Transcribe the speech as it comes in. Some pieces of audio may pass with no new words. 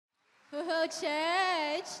you,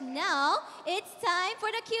 church. Now it's time for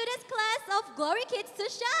the cutest class of Glory Kids to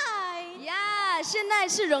shine. 呀，现在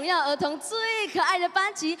是荣耀儿童最可爱的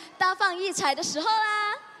班级大放异彩的时候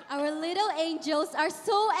啦！ Our little angels are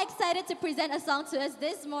so excited to present a song to us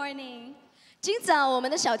this morning. 今早我们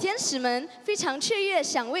的小天使们非常雀跃，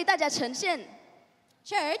想为大家呈现。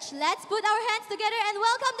Church, let's put our hands together and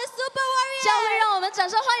welcome the Super Warriors. 教会让我们掌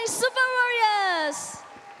声欢迎 Super Warriors。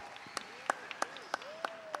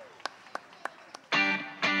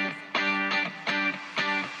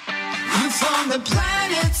 You from the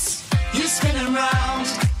planets, you spin around.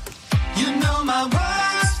 You know my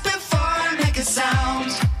words before I make a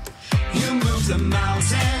sound. You move the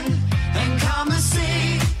mountain and calm the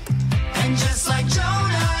sea. And just like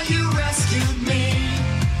Jonah, you rescued me.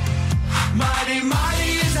 Mighty,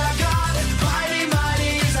 mighty is our God. Mighty,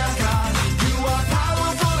 mighty is our God. You are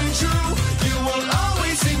powerful and true. You will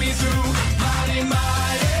always see me through. Mighty,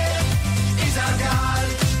 mighty is our God.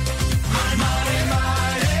 Mighty,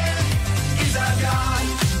 mighty is our God.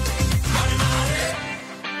 Mighty, mighty.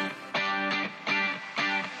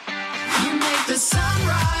 You make the sun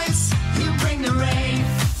rise. You bring the rain.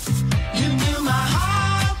 You knew my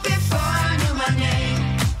heart before I knew my name.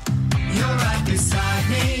 You're right beside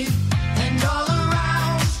me. And all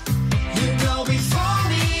around, you go before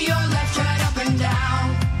me, you're left right up and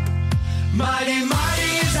down. Mighty,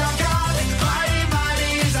 mighty is our God, mighty,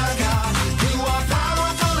 mighty is our God. You are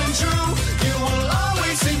powerful and true, you will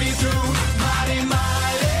always see me through. Mighty,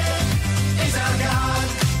 mighty is our God.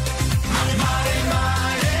 Mighty, mighty,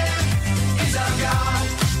 mighty is our God.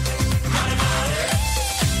 Mighty, mighty.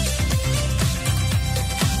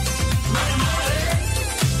 Mighty, mighty.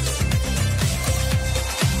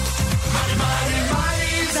 Mighty, mighty, mighty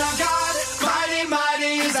is our God. Mighty,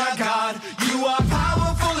 mighty is our God. You are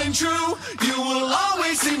powerful and true. You will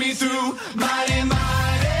always see me through. Mighty,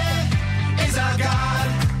 mighty is our God.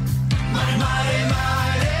 Mighty, mighty,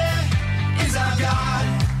 mighty is our God.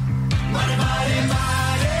 Mighty, mighty,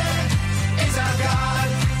 mighty is our God.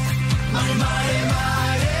 Mighty, mighty,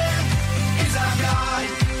 mighty is our God.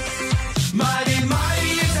 Mighty,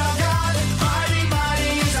 mighty is our God. Mighty,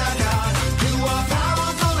 mighty is our God. You are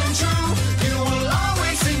powerful and true. You will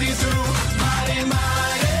always see me through. Mighty,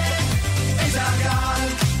 mighty is our God.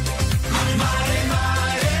 Mighty, mighty,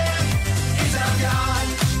 mighty is our God.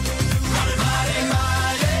 Mighty, mighty,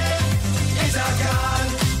 mighty is our God.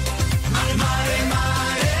 Mighty, mighty,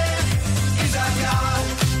 mighty is our God.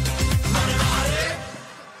 Mighty, mighty.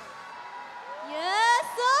 Yeah,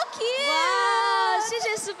 so cute. 哇，谢谢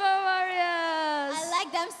Super Warriors。 I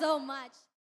like them so much.